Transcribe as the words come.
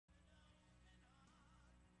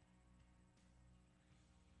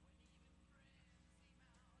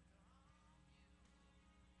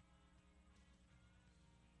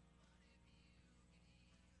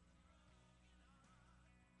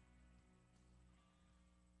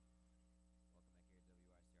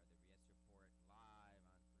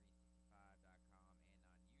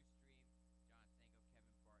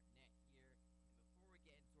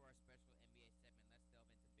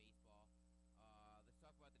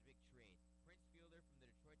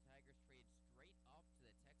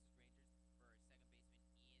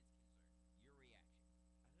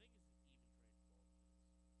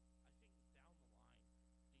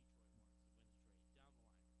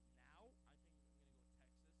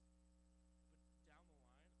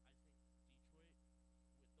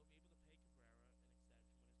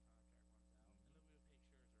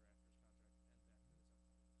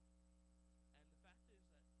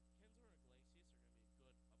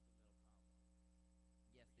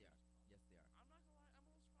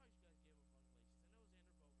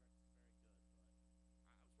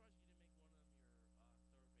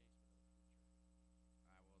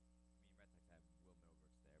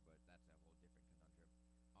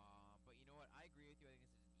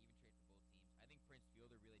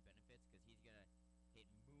he's gonna hit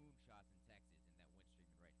moon shots in Texas in that wind stream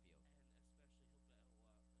in right field. And especially he has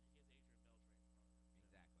Adrian Beltre in front of him. Too.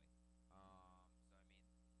 Exactly. So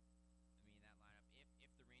I mean that lineup.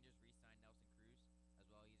 If the Rangers re-sign Nelson Cruz as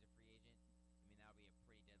well, he's a free agent. I mean that would be a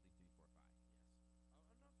pretty deadly 3-4-5.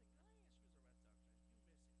 Yes. Another thing. Can I ask you as a Red Sox fan, do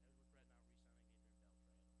you miss it? Regret not re-signing Adrian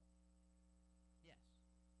Beltre at all? Yes,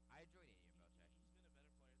 I enjoyed Adrian Beltre. He's been a better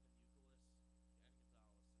player than Youkilis and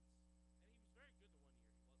Gonzalez and he was very good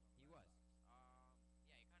the 1 year he was on the Red Sox. Yeah,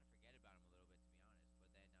 you kind of forget about him a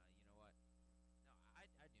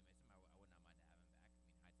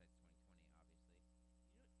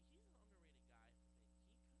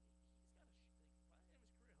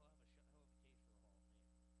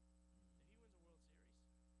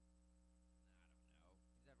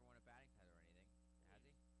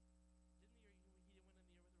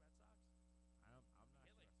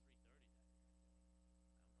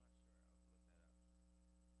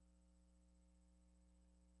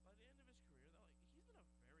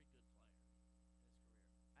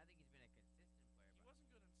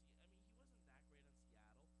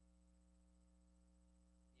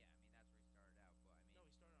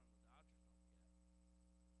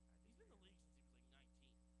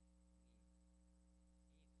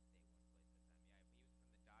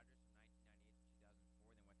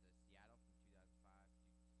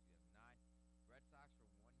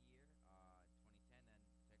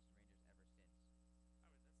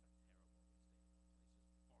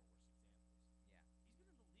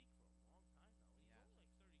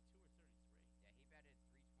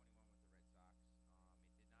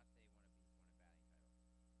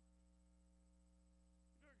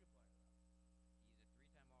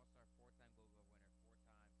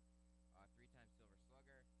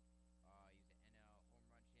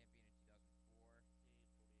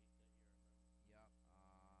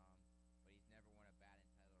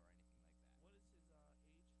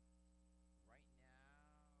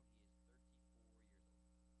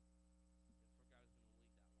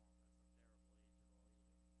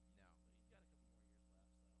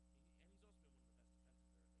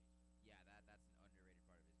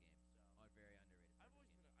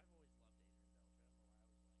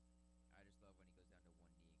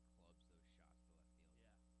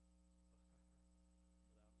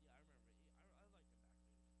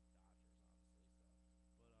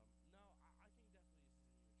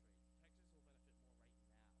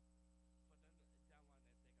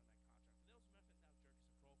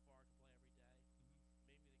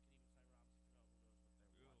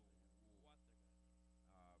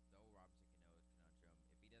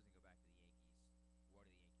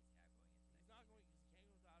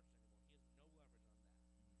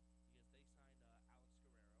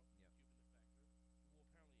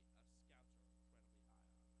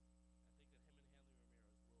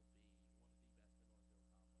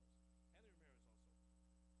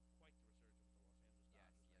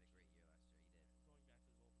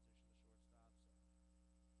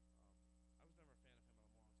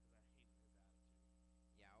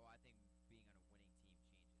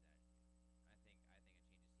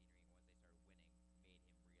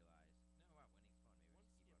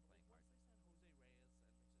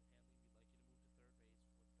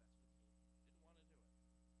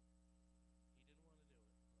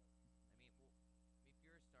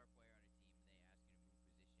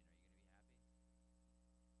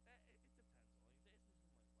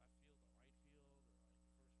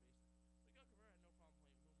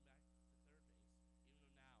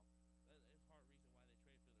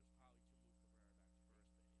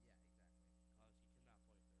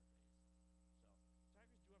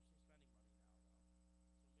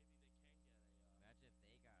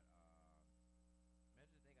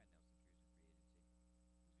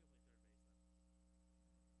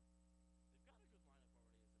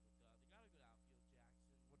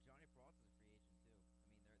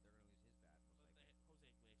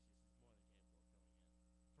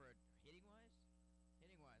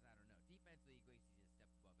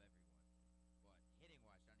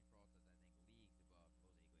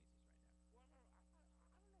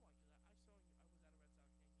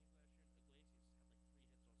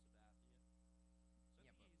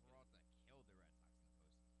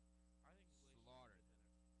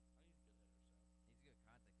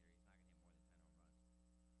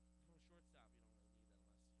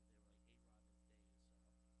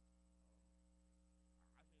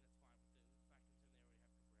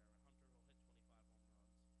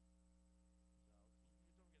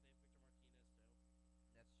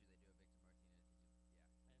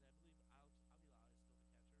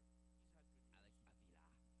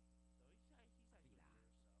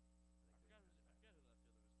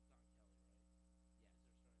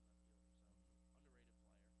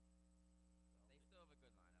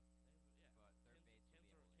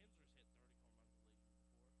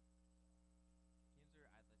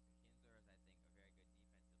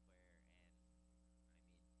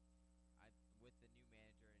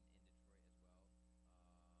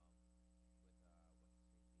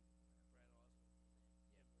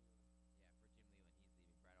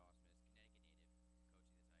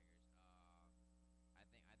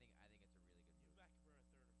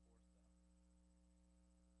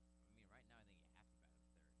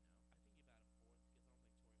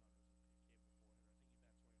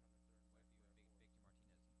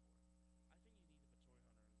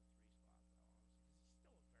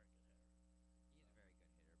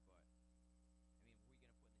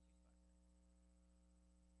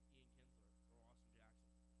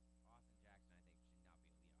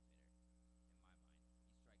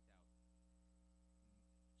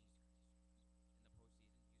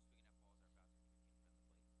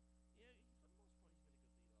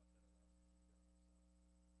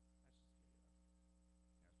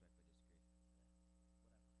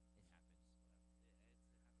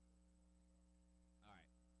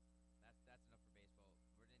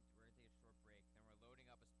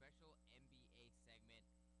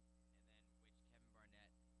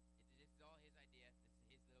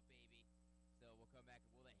come back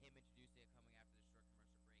and we'll let him introduce